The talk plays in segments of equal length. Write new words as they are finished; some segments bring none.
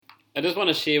I just want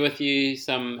to share with you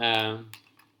some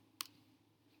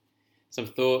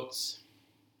thoughts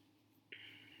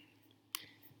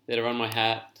that are on my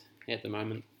heart at the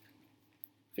moment.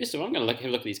 First of all, I'm going to have a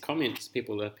look at these comments.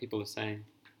 People are saying,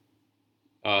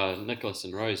 Nicholas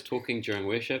and Rose talking during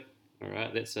worship. All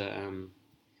right, that's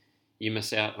you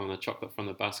miss out on a chocolate from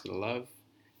the basket of love.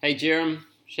 Hey, Jerem,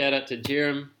 shout out to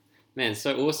Jerem. Man,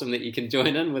 so awesome that you can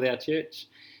join in with our church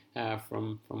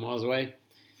from miles away.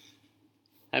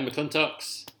 Hey,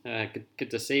 McClintox, good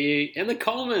to see you. And the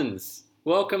Colemans,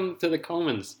 welcome to the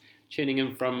Colemans, tuning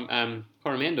in from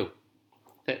Coromandel.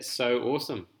 That's so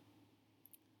awesome.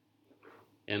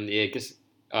 And yeah,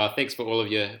 thanks for all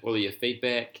of your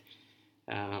feedback.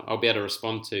 I'll be able to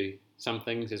respond to some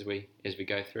things as we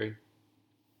go through.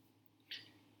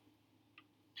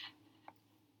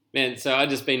 Man, so I've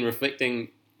just been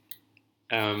reflecting,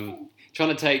 trying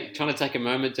to take a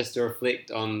moment just to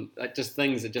reflect on just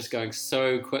things that are just going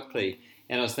so quickly.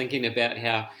 And I was thinking about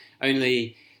how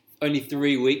only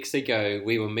 3 weeks ago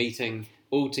we were meeting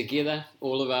all together,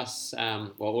 all of us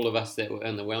that were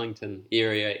in the Wellington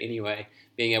area anyway,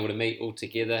 being able to meet all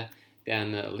together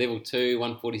down at level 2,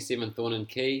 147 Thornton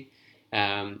Quay.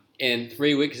 And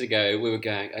 3 weeks ago we were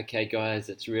going, okay guys,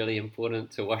 it's really important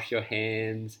to wash your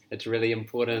hands. It's really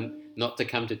important not to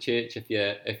come to church if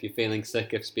you're feeling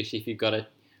sick, especially if you've got a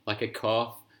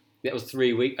cough. That was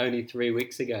only 3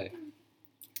 weeks ago.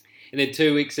 And then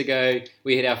 2 weeks ago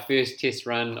we had our first test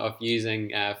run of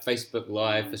using Facebook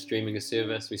Live for streaming a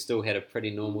service. We still had a pretty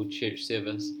normal church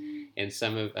service, and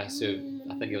some of us, I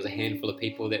think there was a handful of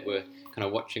people that were kind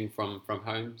of watching from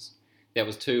homes. That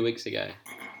was 2 weeks ago.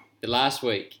 The last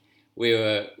week we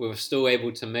were still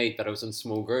able to meet, but it was in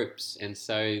small groups, and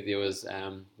so there was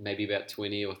maybe about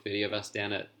 20 or 30 of us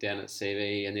down at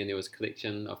CV, and then there was a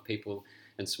collection of people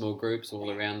in small groups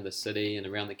all around the city and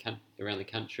around the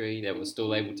country that were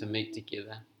still able to meet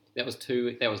together. That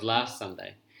was last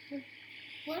Sunday.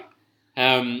 What?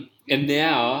 And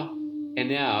now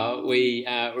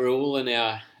we're all in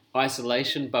our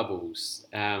isolation bubbles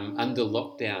under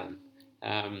lockdown.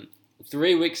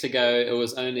 3 weeks ago, it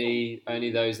was only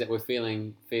those that were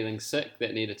feeling sick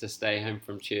that needed to stay home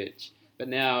from church. But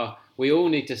now we all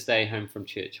need to stay home from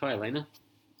church. Hi, Elena.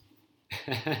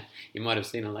 You might have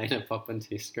seen Elena pop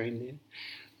into your screen there.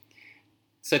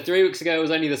 So 3 weeks ago, it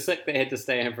was only the sick that had to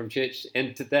stay home from church,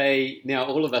 and today, now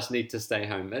all of us need to stay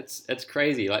home. It's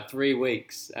crazy. Like 3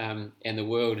 weeks, and the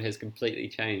world has completely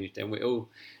changed, and we're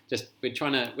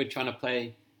trying to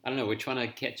play. I don't know. We're trying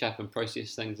to catch up and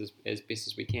process things as best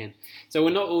as we can. So we're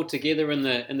not all together in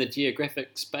the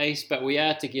geographic space, but we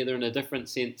are together in a different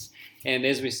sense. And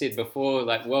as we said before,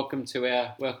 like welcome to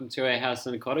our house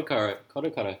in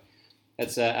Korokoro.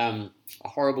 It's a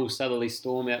horrible southerly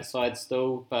storm outside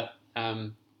still, but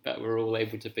we're all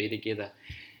able to be together.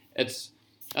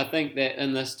 I think that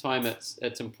in this time,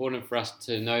 it's important for us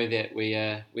to know that we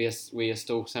are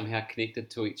still somehow connected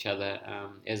to each other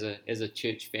as a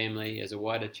church family, as a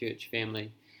wider church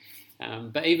family.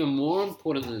 But even more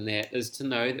important than that is to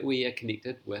know that we are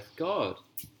connected with God.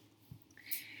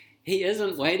 He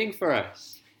isn't waiting for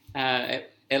us at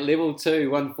level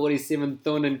 2, 147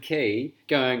 Thornton Quay,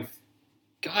 going,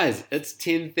 guys, it's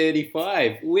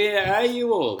 10:35. Where are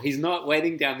you all? He's not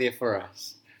waiting down there for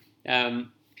us.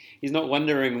 He's not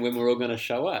wondering when we're all going to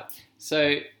show up.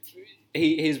 So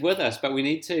he's with us, but we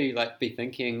need to be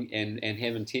thinking and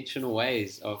have intentional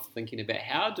ways of thinking about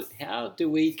how do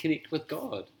we connect with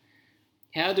God?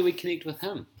 How do we connect with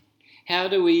Him? How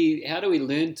do we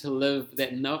learn to live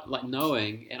that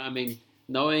knowing, and I mean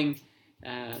knowing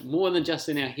more than just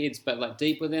in our heads, but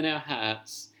deep within our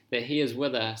hearts, that He is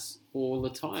with us all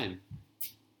the time.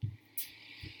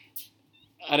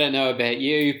 I don't know about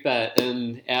you, but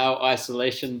in our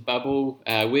isolation bubble,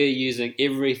 we're using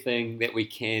everything that we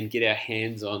can get our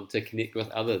hands on to connect with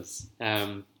others.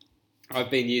 I've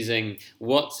been using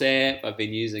WhatsApp, I've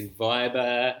been using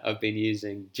Viber, I've been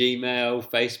using Gmail,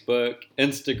 Facebook,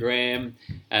 Instagram,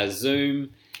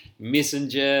 Zoom,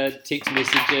 Messenger, text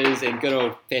messages, and good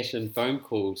old-fashioned phone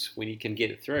calls when you can get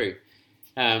it through.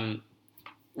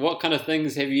 What kind of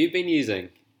things have you been using?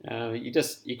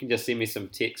 You can just send me some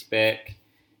text back.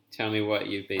 Tell me what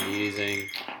you've been using.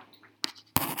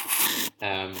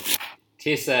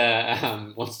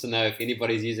 Tessa wants to know if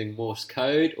anybody's using Morse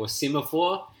code or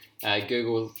semaphore.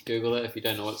 Google it if you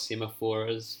don't know what semaphore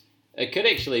is. It could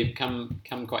actually come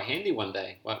quite handy one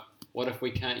day. What if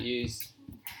we can't use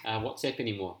WhatsApp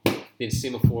anymore? Then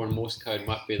semaphore and Morse code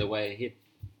might be the way ahead.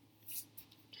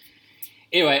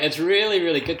 Anyway, it's really,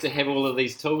 really good to have all of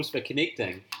these tools for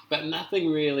connecting. But nothing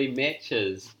really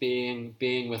matches being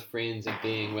with friends and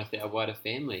being with our wider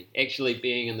family. Actually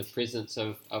being in the presence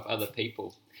of other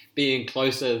people. Being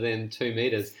closer than 2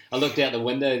 meters. I looked out the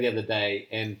window the other day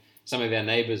and some of our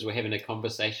neighbours were having a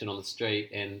conversation on the street,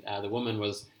 and the woman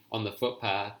was on the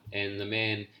footpath and the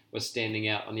man was standing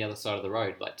out on the other side of the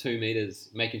road, like 2 meters,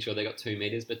 making sure they got 2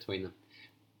 meters between them.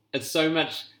 It's so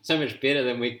much better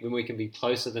than when we can be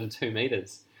closer than 2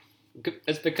 meters.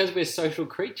 It's because we're social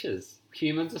creatures.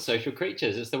 Humans are social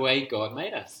creatures. It's the way God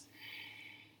made us.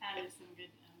 Some good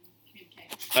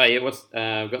communication. Oh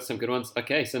yeah, we've got some good ones.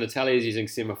 Okay, so Natalia's using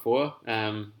semaphore.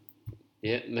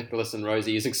 Nicholas and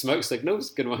Rosie using smoke signals.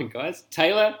 Good one, guys.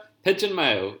 Taylor, pigeon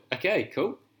mail. Okay,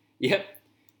 cool. Yep.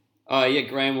 Oh yeah,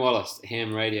 Graham Wallace,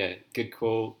 ham radio. Good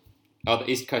call. Oh, the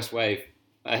East Coast Wave.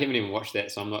 I haven't even watched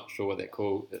that, so I'm not sure what that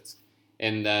call is.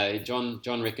 And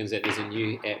John reckons that there's a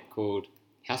new app called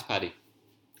House Party.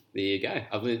 There you go.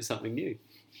 I've learned something new.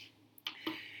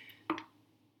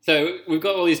 So we've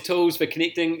got all these tools for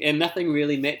connecting, and nothing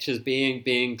really matches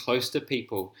being close to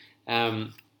people.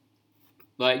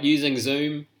 Like using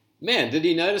Zoom. Man, did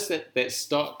you notice that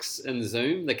stocks in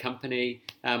Zoom, the company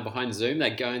behind Zoom,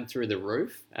 they're going through the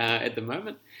roof at the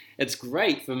moment? It's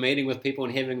great for meeting with people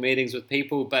and having meetings with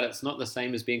people, but it's not the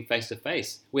same as being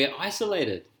face-to-face. We're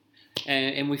isolated,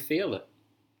 and we feel it.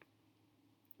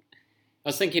 I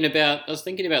was thinking about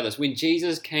this. When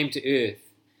Jesus came to earth,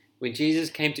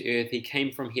 he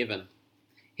came from heaven.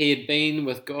 He had been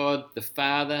with God the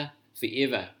Father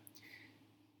forever.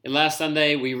 And last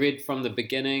Sunday, we read from the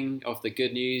beginning of the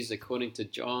good news according to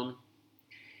John.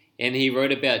 And he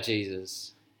wrote about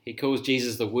Jesus. He calls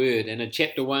Jesus the Word. And in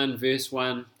chapter 1, verse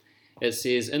 1, it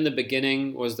says, "In the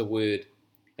beginning was the Word,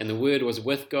 and the Word was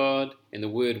with God, and the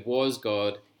Word was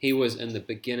God. He was in the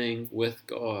beginning with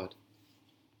God."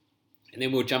 And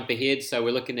then we'll jump ahead. So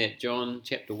we're looking at John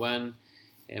chapter 1,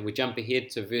 and we jump ahead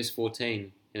to verse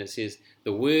 14. And it says,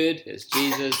 "The Word," as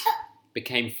Jesus,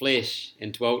 "became flesh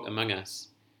and dwelt among us.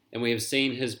 And we have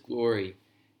seen his glory,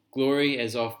 glory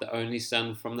as of the only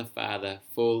Son from the Father,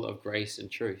 full of grace and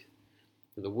truth."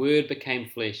 So the Word became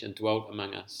flesh and dwelt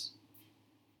among us.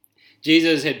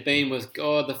 Jesus had been with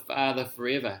God the Father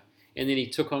forever, and then he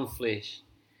took on flesh.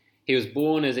 He was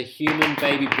born as a human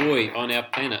baby boy on our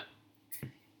planet.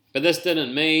 But this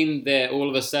didn't mean that all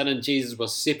of a sudden Jesus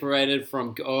was separated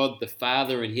from God the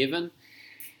Father in heaven.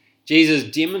 Jesus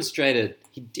demonstrated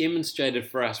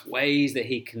for us ways that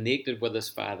he connected with his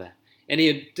Father. And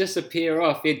he'd disappear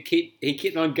off. He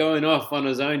kept on going off on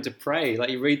his own to pray. Like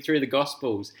you read through the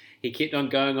Gospels, he kept on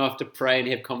going off to pray and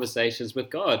have conversations with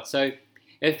God. So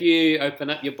if you open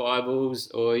up your Bibles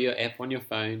or your app on your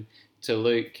phone to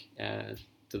Luke,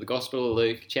 to the Gospel of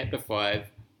Luke, chapter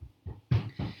 5,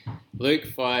 Luke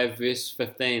 5, verse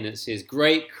 15, it says,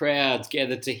 "Great crowds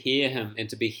gathered to hear him and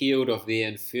to be healed of their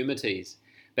infirmities.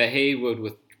 But he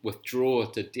would withdraw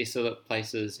to desolate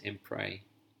places and pray."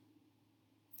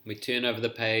 We turn over the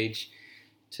page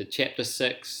to chapter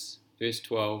 6, verse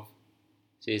 12.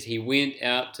 It says, "He went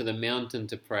out to the mountain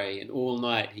to pray, and all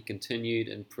night he continued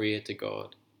in prayer to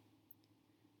God."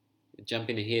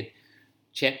 Jumping ahead,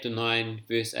 chapter 9,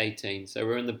 verse 18. So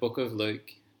we're in the book of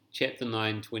Luke, chapter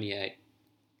 9, 28.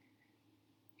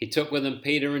 "He took with him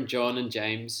Peter and John and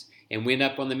James, and went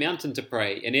up on the mountain to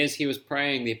pray. And as he was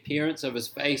praying, the appearance of his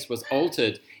face was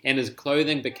altered, and his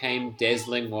clothing became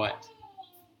dazzling white."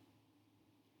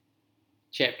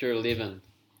 Chapter 11.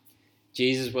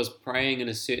 Jesus was praying in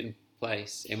a certain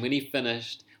place, and when he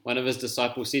finished, one of his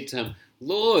disciples said to him,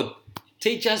 "Lord,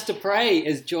 teach us to pray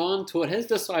as John taught his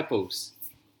disciples."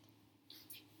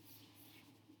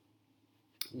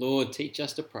 Lord, teach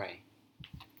us to pray.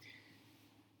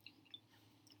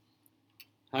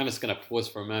 I'm just going to pause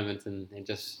for a moment and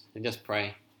just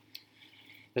pray.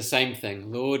 The same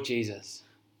thing. Lord Jesus,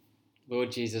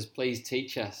 please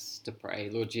teach us to pray.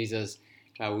 Lord Jesus,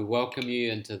 we welcome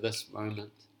you into this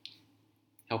moment.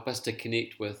 Help us to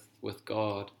connect with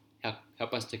God.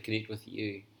 Help us to connect with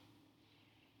you.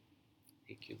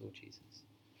 Thank you, Lord Jesus.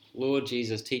 Lord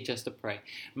Jesus, teach us to pray.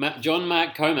 John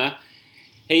Mark Comer,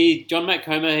 he's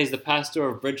the pastor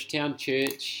of Bridgetown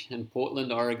Church in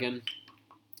Portland, Oregon.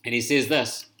 And he says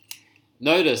this: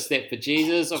 "Notice that for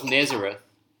Jesus of Nazareth,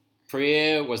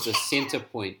 prayer was the center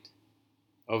point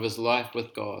of his life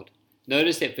with God."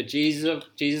 Notice that for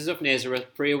Jesus of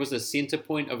Nazareth, prayer was the center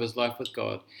point of his life with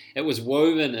God. It was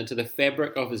woven into the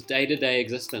fabric of his day-to-day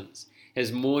existence,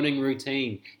 his morning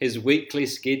routine, his weekly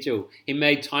schedule. He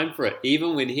made time for it,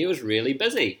 even when he was really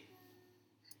busy.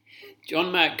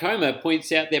 John Mark Comer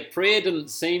points out that prayer didn't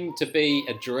seem to be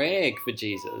a drag for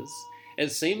Jesus. It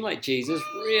seemed like Jesus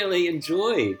really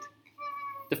enjoyed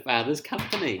the Father's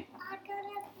company.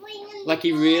 Like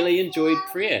he really enjoyed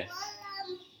prayer.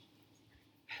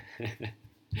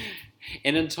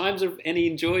 And he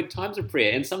enjoyed times of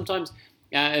prayer. And sometimes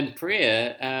in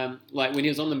prayer, like when he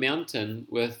was on the mountain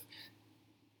with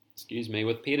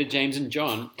Peter, James, and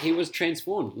John, he was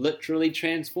transformed, literally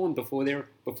transformed before their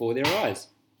eyes.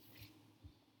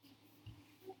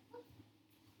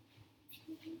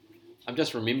 I'm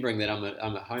just remembering that I'm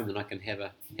at home and I can have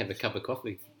a cup of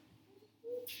coffee.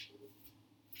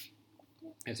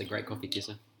 That's a great coffee,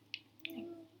 Tessa.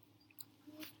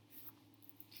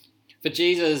 For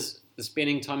Jesus,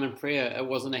 spending time in prayer, it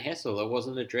wasn't a hassle, it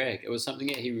wasn't a drag. It was something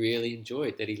that he really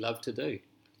enjoyed, that he loved to do.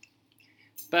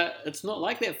 But it's not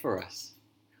like that for us.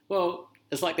 Well,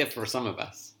 it's like that for some of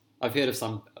us. I've heard of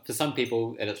for some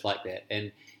people, and it's like that.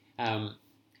 And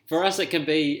for us, it can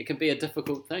be a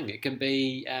difficult thing. It can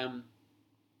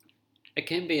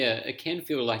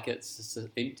feel like it's just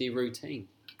an empty routine.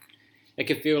 It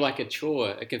can feel like a chore.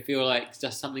 It can feel like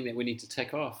just something that we need to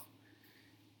tick off.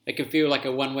 It can feel like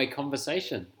a one-way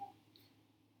conversation.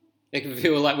 It can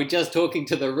feel like we're just talking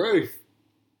to the roof.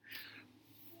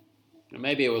 And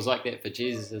maybe it was like that for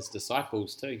Jesus'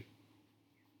 disciples too.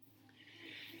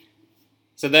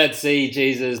 So they'd see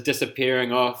Jesus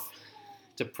disappearing off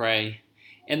to pray.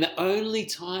 And the only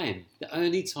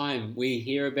time we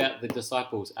hear about the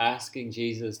disciples asking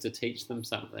Jesus to teach them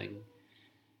something,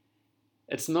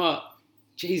 it's not,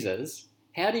 Jesus,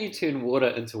 how do you turn water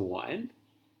into wine?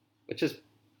 Which is,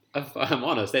 if I'm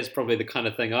honest, that's probably the kind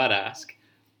of thing I'd ask.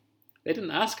 They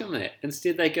didn't ask him that.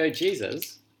 Instead, they go,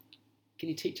 Jesus, can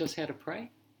you teach us how to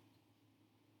pray?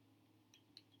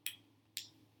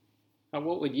 Now,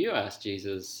 what would you ask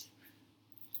Jesus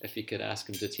if you could ask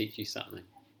him to teach you something?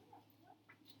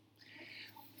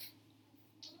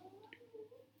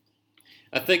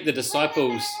 I think the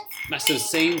disciples must have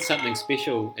seen something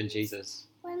special in Jesus.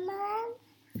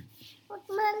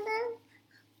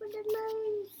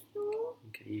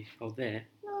 Okay, you hold that.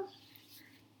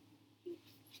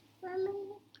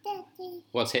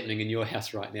 What's happening in your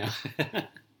house right now?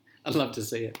 I'd love to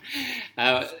see it.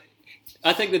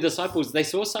 I think the disciples, they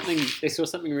saw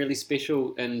something really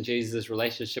special in Jesus'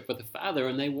 relationship with the Father,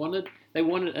 and they wanted in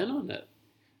on it.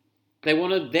 They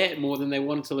wanted that more than they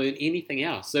wanted to learn anything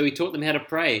else. So he taught them how to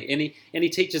pray, and he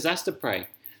teaches us to pray.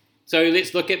 So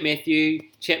let's look at Matthew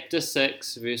chapter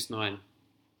 6, verse 9.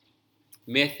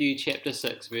 Matthew chapter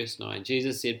 6, verse 9.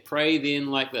 Jesus said, "Pray then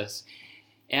like this,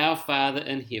 Our Father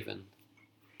in heaven,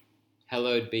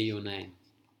 hallowed be your name."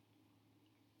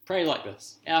 Pray like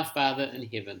this, Our Father in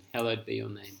heaven, hallowed be your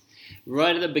name.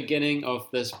 Right at the beginning of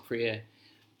this prayer,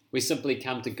 we simply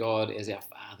come to God as our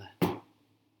Father.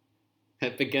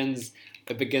 It begins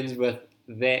with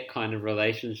that kind of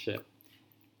relationship.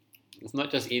 It's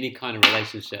not just any kind of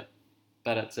relationship,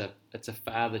 but it's a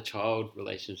father-child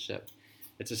relationship.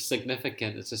 It's a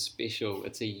significant, it's a special,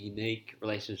 it's a unique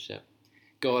relationship.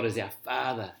 God is our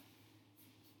Father.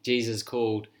 Jesus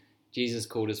called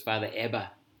his Father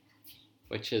Abba,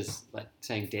 which is like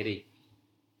saying Daddy.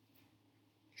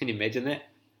 Can you imagine that?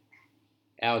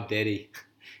 Our Daddy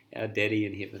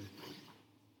in heaven.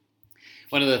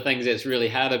 One of the things that's really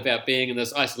hard about being in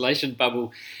this isolation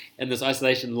bubble, in this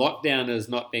isolation lockdown, is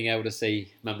not being able to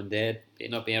see mum and dad,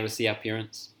 not being able to see our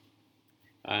parents,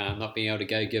 not being able to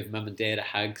go give mum and dad a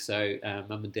hug. So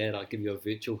mum and dad, I'll give you a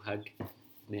virtual hug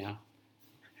now.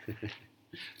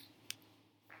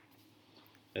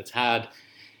 It's hard.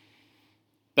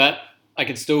 But I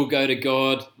can still go to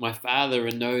God, my Father,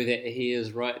 and know that he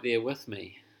is right there with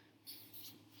me.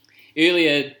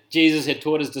 Earlier, Jesus had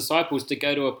taught his disciples to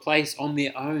go to a place on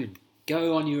their own.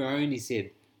 Go on your own, he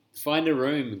said. Find a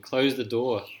room and close the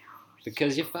door.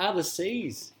 Because your Father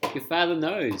sees, your Father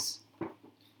knows,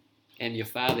 and your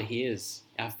Father hears.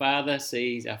 Our Father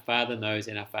sees, our Father knows,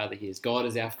 and our Father hears. God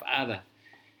is our Father.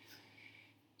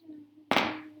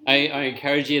 I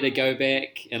encourage you to go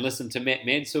back and listen to Matt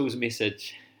Mansell's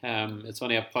message. It's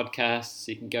on our podcast,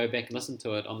 so you can go back and listen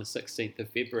to it on the 16th of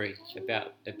February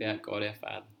about God our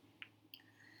Father.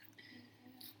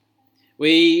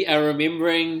 We are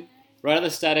remembering, right at the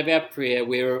start of our prayer,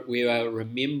 we are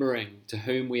remembering to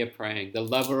whom we are praying, the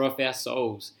lover of our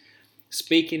souls.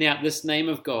 Speaking out this name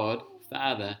of God,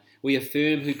 Father, we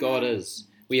affirm who God is.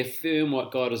 We affirm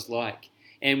what God is like.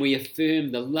 And we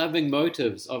affirm the loving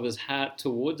motives of his heart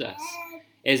towards us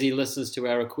as he listens to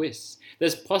our requests.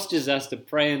 This postures us to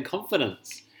pray in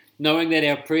confidence, knowing that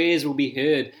our prayers will be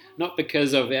heard, not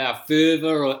because of our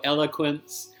fervour or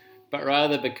eloquence, but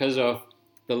rather because of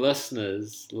the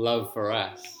listener's love for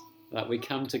us. Like we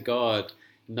come to God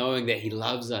knowing that he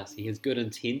loves us, he has good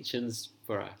intentions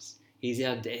for us. He's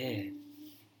our dad,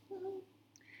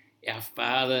 our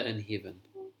Father in heaven.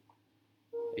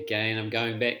 Again, I'm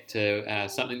going back to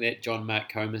something that John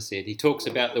Mark Comer said. He talks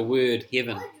about the word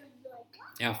heaven,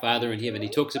 our Father in heaven. He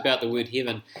talks about the word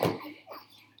heaven.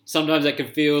 Sometimes it can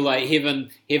feel like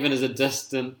heaven is a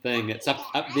distant thing. It's up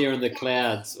there in the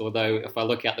clouds, although if I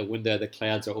look out the window, the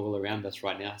clouds are all around us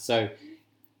right now. So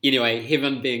anyway,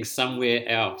 heaven being somewhere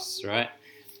else, right?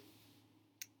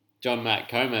 John Mark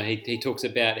Comer, he talks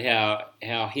about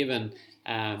how heaven,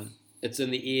 it's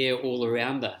in the air all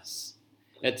around us.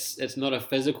 It's not a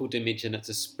physical dimension, it's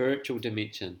a spiritual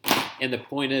dimension. And the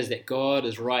point is that God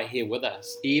is right here with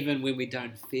us, even when we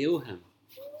don't feel him.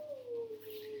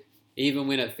 Even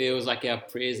when it feels like our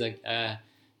prayers are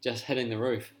just hitting the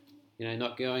roof,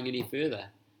 not going any further.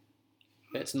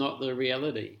 That's not the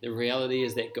reality. The reality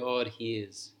is that God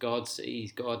hears, God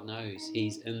sees, God knows.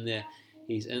 He's in there.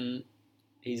 He's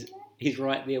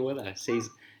right there with us. He's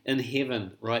in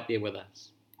heaven, right there with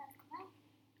us.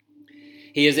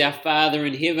 He is our Father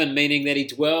in heaven, meaning that he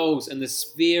dwells in the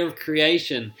sphere of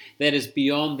creation that is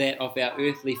beyond that of our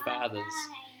earthly fathers.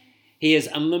 He has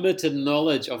unlimited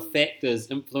knowledge of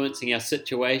factors influencing our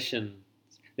situations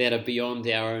that are beyond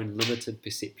our own limited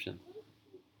perception.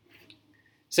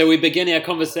 So we begin our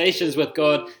conversations with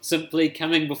God simply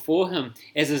coming before him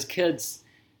as his kids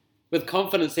with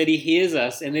confidence that he hears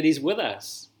us and that he's with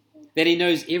us, that he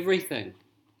knows everything,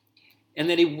 and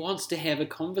that he wants to have a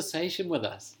conversation with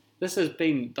us. This has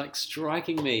been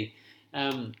striking me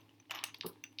when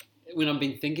I've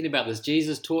been thinking about this.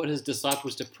 Jesus taught his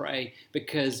disciples to pray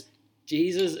because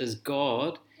Jesus is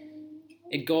God,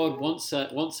 and God wants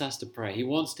us to pray. He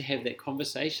wants to have that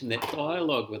conversation, that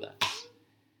dialogue with us.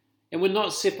 And we're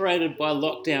not separated by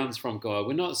lockdowns from God.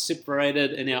 We're not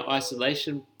separated in our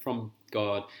isolation from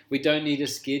God. We don't need to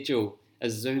schedule a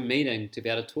Zoom meeting to be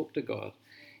able to talk to God.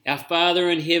 Our Father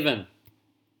in heaven,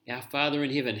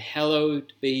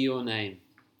 hallowed be your name.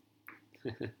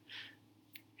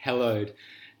 Hallowed.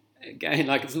 Again,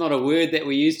 it's not a word that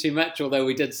we use too much, although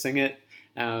we did sing it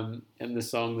in the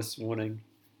song this morning.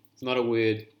 It's not a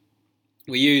word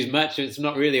we use much. It's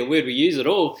not really a word we use at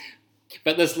all.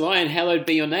 But this line, hallowed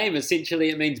be your name, essentially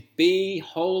it means be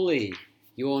holy,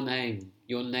 your name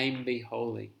be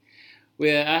holy.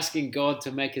 We're asking God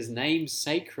to make his name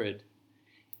sacred,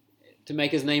 to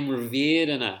make his name revered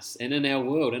in us and in our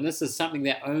world. And this is something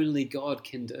that only God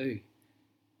can do.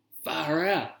 Far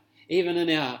out. Even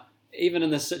in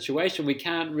this situation, we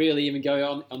can't really even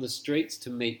go on the streets to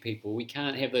meet people. We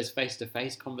can't have those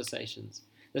face-to-face conversations.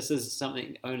 This is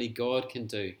something only God can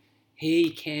do.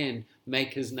 He can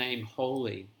make his name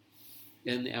holy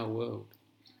in our world.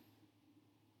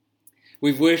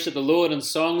 We've worshipped the Lord in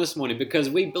song this morning because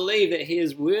we believe that he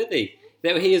is worthy,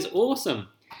 that he is awesome,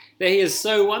 that he is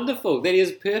so wonderful, that he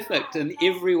is perfect in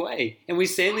every way. And we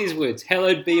sang these words,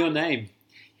 hallowed be your name.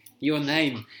 Your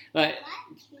name.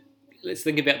 Let's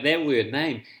think about that word,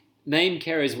 name. Name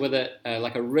carries with it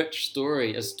like a rich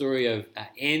story, a story of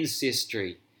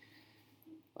ancestry.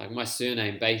 Like my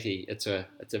surname, Beatty, it's a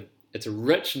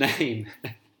rich name.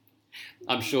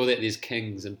 I'm sure that there's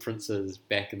kings and princes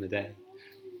back in the day.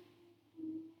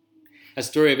 A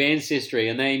story of ancestry.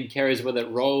 A name carries with it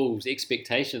roles,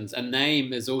 expectations. A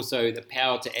name is also the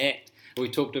power to act. We've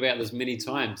talked about this many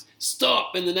times.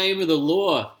 Stop in the name of the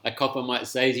law, a copper might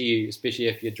say to you, especially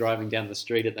if you're driving down the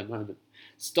street at the moment.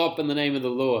 Stop in the name of the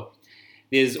law.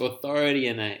 There's authority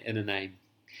in a name.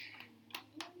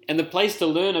 And the place to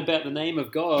learn about the name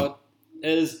of God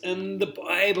is in the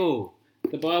Bible.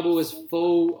 The Bible is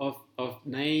full of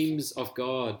names of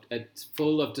God. It's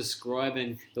full of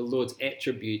describing the Lord's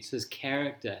attributes, his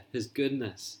character, his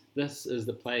goodness. This is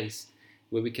the place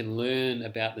where we can learn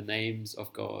about the names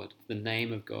of God, the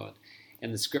name of God.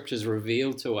 And the scriptures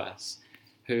reveal to us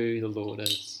who the Lord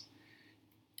is.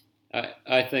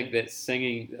 I think that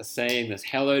saying this,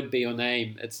 hallowed be your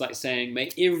name, it's like saying, may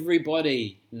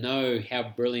everybody know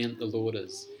how brilliant the Lord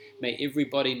is. May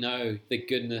everybody know the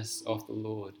goodness of the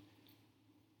Lord.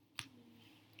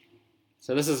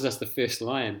 So this is just the first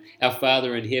line. Our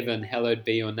Father in heaven, hallowed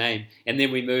be your name. And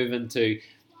then we move into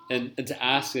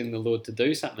asking the Lord to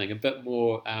do something a bit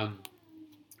more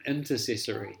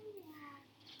intercessory.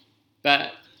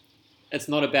 But it's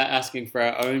not about asking for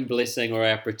our own blessing or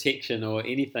our protection or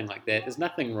anything like that. There's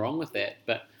nothing wrong with that.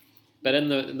 But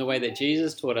in the way that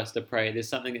Jesus taught us to pray, there's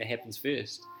something that happens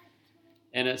first.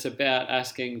 And it's about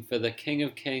asking for the King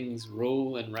of Kings'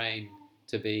 rule and reign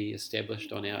to be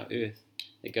established on our earth.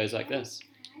 It goes like this.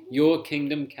 Your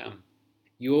kingdom come.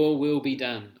 Your will be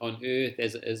done on earth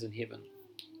as it is in heaven.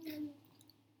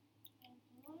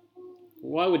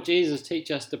 Why would Jesus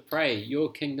teach us to pray,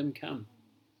 your kingdom come?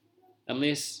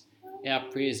 Unless our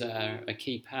prayers are a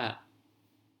key part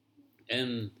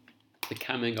in the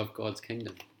coming of God's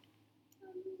kingdom.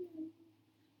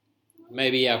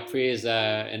 Maybe our prayers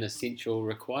are an essential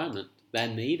requirement. They're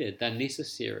needed, they're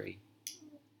necessary.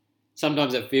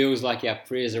 Sometimes it feels like our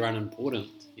prayers are unimportant,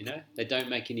 they don't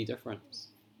make any difference.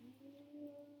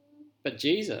 But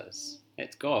Jesus,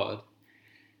 that's God,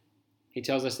 he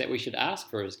tells us that we should ask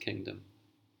for his kingdom.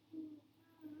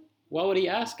 Why would he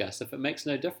ask us if it makes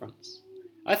no difference?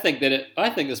 I think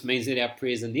this means that our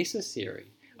prayers are necessary.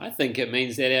 I think it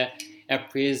means that our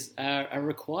prayers are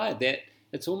required, that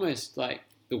it's almost like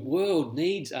the world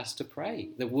needs us to pray.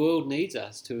 The world needs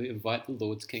us to invite the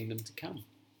Lord's kingdom to come.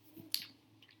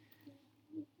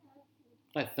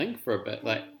 Think for a bit,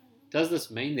 does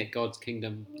this mean that God's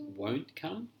kingdom won't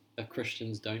come if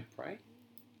Christians don't pray?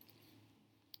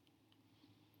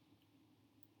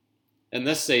 In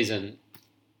this season,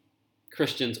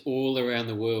 Christians all around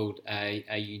the world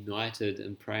are united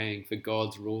in praying for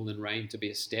God's rule and reign to be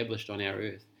established on our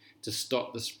earth, to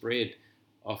stop the spread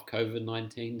of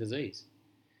COVID-19 disease,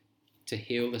 to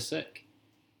heal the sick,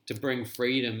 to bring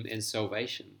freedom and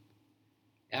salvation.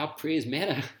 Our prayers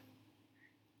matter.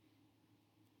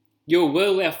 Your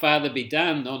will, our Father, be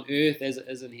done on earth as it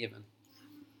is in heaven.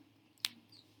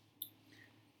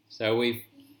 So we've,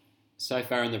 so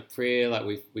far in the prayer,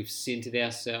 we've centered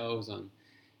ourselves on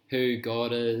who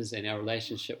God is and our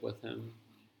relationship with him.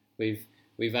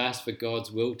 We've asked for God's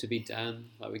will to be done.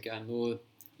 We're going, Lord,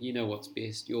 you know what's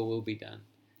best, your will be done.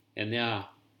 And now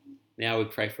we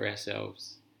pray for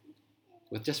ourselves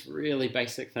with just really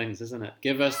basic things, isn't it?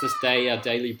 Give us this day our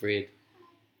daily bread.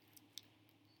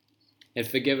 And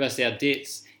forgive us our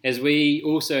debts as we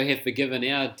also have forgiven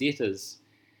our debtors.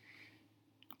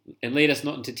 And lead us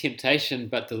not into temptation,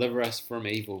 but deliver us from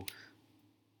evil.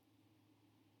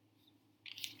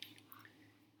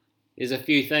 There's a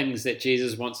few things that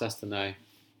Jesus wants us to know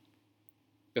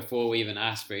before we even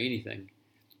ask for anything.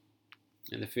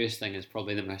 And the first thing is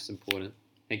probably the most important,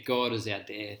 that God is our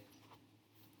dad,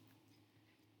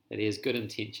 that he has good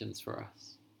intentions for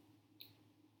us,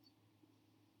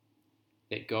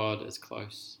 that God is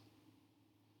close.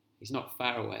 He's not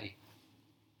far away.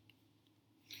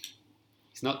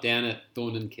 He's not down at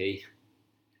Thorndon Quay.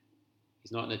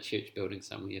 He's not in a church building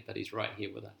somewhere, but he's right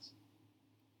here with us.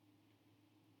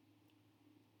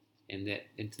 And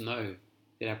to know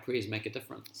that our prayers make a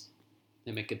difference.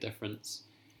 They make a difference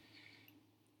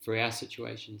for our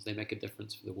situations. They make a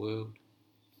difference for the world.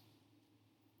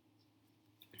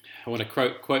 I want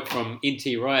to quote from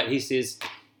N.T. Wright. He says,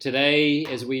 "Today,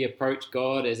 as we approach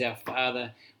God as our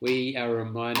Father, we are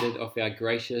reminded of our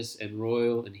gracious and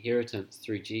royal inheritance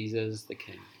through Jesus the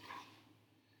King.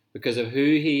 Because of who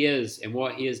he is and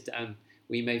what he has done,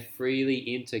 we may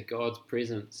freely enter God's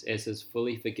presence as his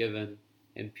fully forgiven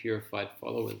and purified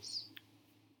followers."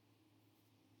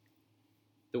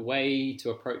 The way to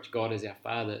approach God as our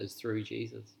Father is through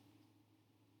Jesus.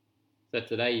 So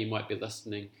today you might be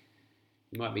listening,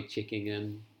 you might be checking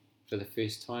in for the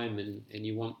first time and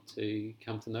you want to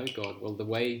come to know God. Well, the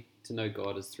way to know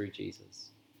God is through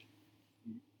Jesus.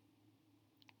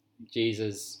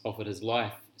 Jesus offered his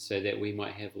life so that we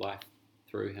might have life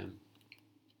through him.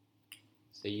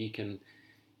 So you can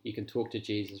talk to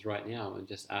Jesus right now and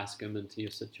just ask him into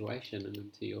your situation and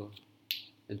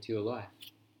into your life,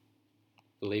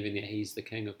 believing that he's the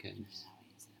King of Kings.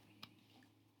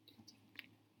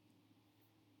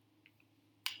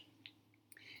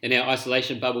 In our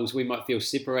isolation bubbles, we might feel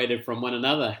separated from one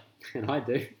another, and I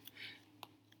do.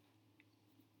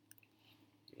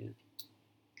 Yeah.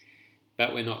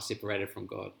 But we're not separated from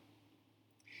God.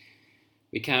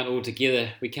 We can't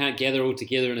gather all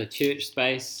together in a church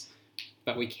space,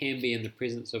 but we can be in the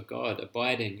presence of God,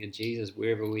 abiding in Jesus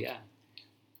wherever we are.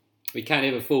 We can't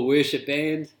have a full worship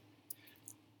band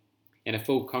and a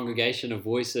full congregation of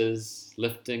voices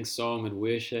lifting song and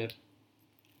worship.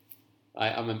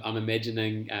 I'm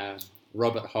imagining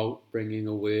Robert Holt bringing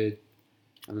a word.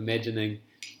 I'm imagining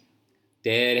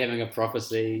Dad having a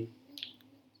prophecy.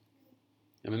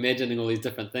 I'm imagining all these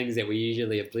different things that we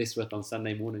usually are blessed with on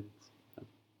Sunday mornings.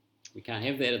 We can't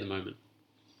have that at the moment.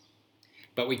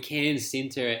 But we can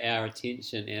center our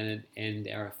attention and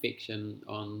our affection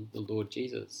on the Lord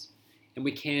Jesus. And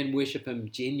we can worship him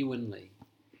genuinely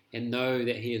and know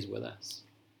that he is with us.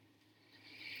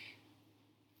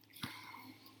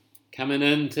 Coming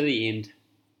into the end,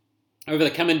 over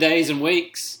the coming days and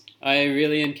weeks, I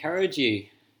really encourage you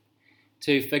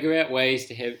to figure out ways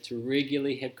to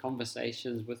regularly have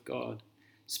conversations with God,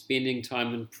 spending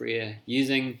time in prayer,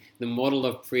 using the model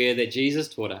of prayer that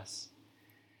Jesus taught us.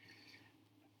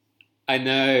 I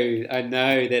know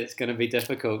that it's going to be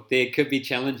difficult. There could be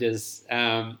challenges,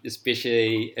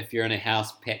 especially if you're in a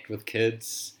house packed with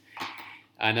kids.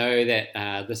 I know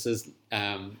that this is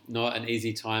not an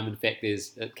easy time. In fact,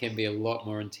 it can be a lot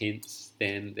more intense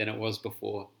than it was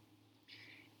before.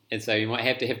 And so you might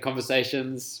have to have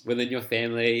conversations within your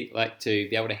family, like to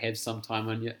be able to have some time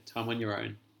on your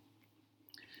own.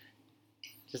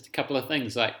 Just a couple of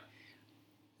things, like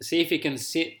see if you can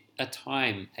set a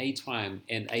time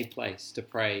and a place to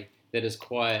pray that is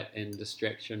quiet and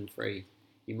distraction free.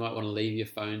 You might want to leave your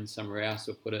phone somewhere else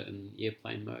or put it in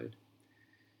airplane mode.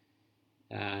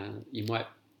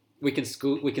 We can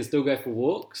still go for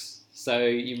walks, so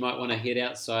you might want to head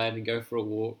outside and go for a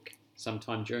walk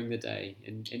sometime during the day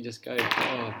and just go,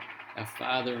 God, our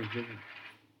Father in heaven.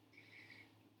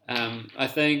 I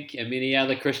think, and many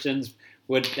other Christians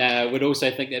would also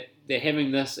think that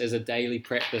having this as a daily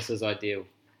practice is ideal.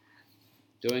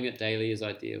 Doing it daily is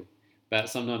ideal, but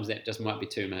sometimes that just might be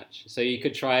too much. So you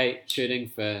could try shooting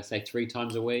for, say, 3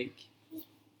 times a week.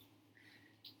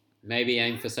 Maybe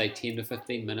aim for, say, 10 to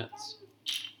 15 minutes.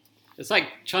 It's like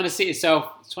trying to set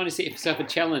yourself a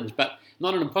challenge, but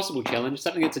not an impossible challenge,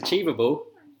 something that's achievable,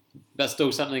 but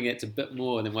still something that's a bit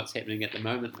more than what's happening at the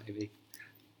moment, maybe.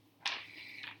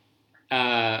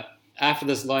 After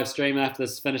this live stream, after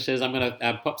this finishes, I'm going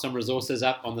to pop some resources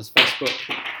up on this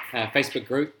Facebook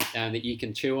group that you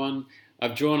can chew on.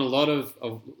 I've drawn a lot of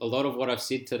what I've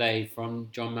said today from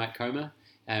John Mark Comer,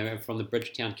 from the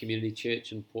Bridgetown Community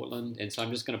Church in Portland, and so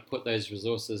I'm just going to put those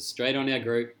resources straight on our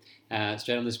group,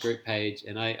 straight on this group page,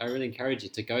 and I really encourage you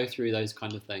to go through those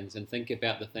kind of things and think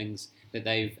about the things that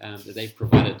they've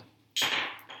provided.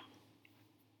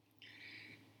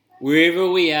 Wherever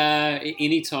we are, at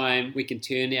any time, we can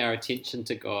turn our attention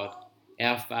to God,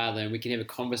 our Father, and we can have a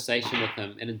conversation with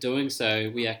Him. And in doing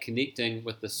so, we are connecting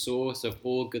with the source of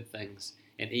all good things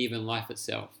and even life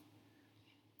itself.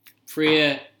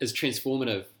 Prayer is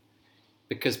transformative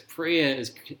because prayer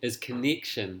is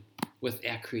connection with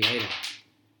our Creator.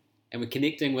 And we're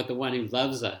connecting with the one who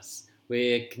loves us.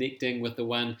 We're connecting with the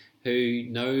one who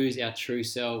knows our true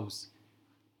selves.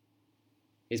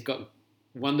 He's got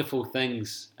wonderful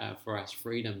things for us,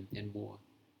 freedom and more.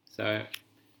 So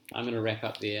I'm going to wrap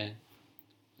up there.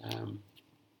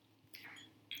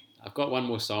 I've got one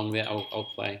more song that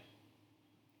I'll play.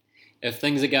 If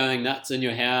things are going nuts in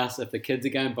your house, if the kids are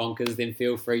going bonkers, then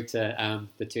feel free to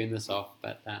turn this off.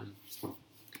 But I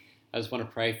just want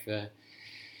to pray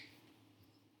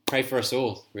for us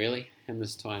all, really, in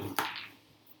this time. I'm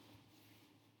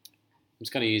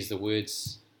just going to use the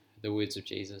words of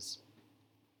Jesus.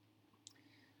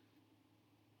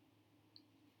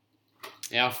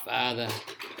 Our Father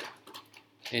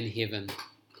in heaven,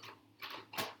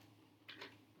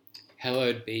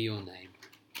 hallowed be your name.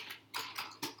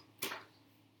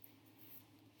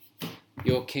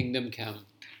 Your kingdom come.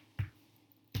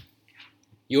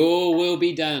 Your will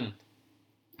be done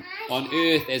on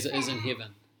earth as it is in heaven.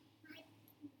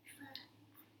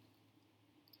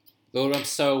 Lord, I'm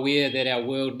so aware that our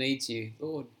world needs you.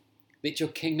 Lord, let your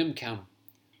kingdom come.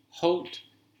 Halt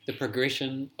the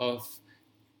progression of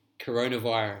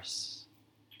coronavirus.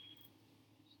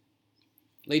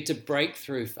 Lead to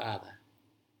breakthrough, Father.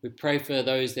 We pray for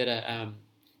those that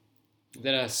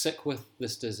are sick with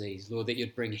this disease, Lord, that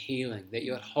you'd bring healing, that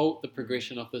you'd halt the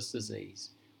progression of this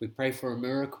disease. We pray for a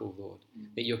miracle, Lord,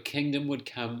 that your kingdom would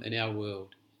come in our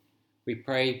world. We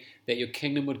pray that your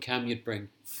kingdom would come, you'd bring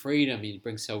freedom, you'd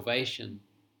bring salvation.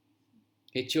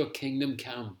 Let your kingdom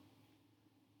come.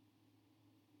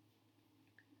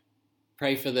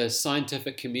 Pray for the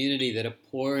scientific community that are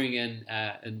pouring in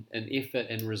effort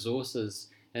and resources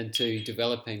into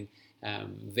developing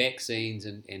vaccines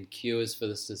and cures for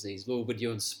this disease. Lord, would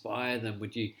you inspire them?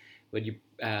 Would you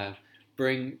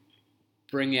bring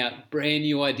out brand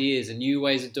new ideas and new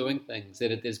ways of doing things,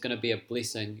 that there's going to be a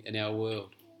blessing in our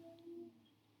world.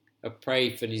 I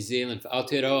pray for New Zealand, for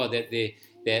Aotearoa,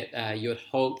 that you would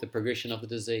halt the progression of the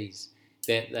disease,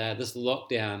 that this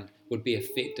lockdown would be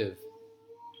effective.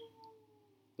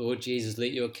 Lord Jesus,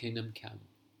 let your kingdom come.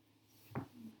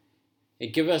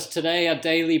 And give us today our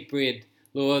daily bread,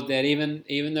 Lord, that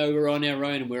even though we're on our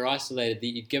own and we're isolated, that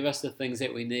you'd give us the things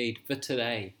that we need for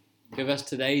today. Give us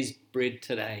today's bread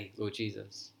today, Lord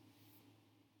Jesus.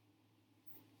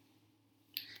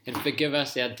 And forgive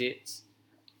us our debts,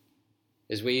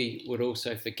 as we would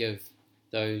also forgive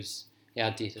those,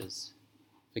 our debtors.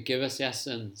 Forgive us our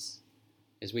sins,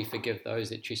 as we forgive those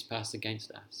that trespass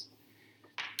against us.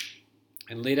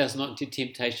 And lead us not into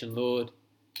temptation, Lord,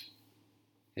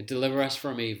 and deliver us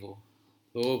from evil.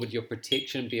 Lord, would your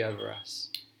protection be over us.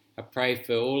 I pray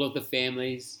for all of the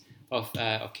families of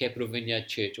Capital Vineyard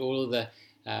Church, all of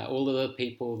the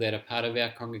people that are part of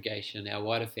our congregation, our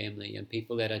wider family, and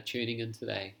people that are tuning in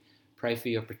today. Pray for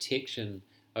your protection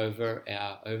over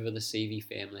the CV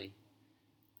family,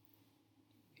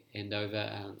 and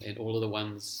over and all of the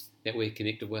ones that we're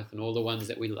connected with and all the ones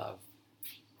that we love.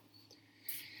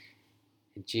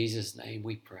 In Jesus' name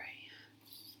we pray.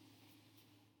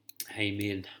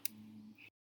 Amen.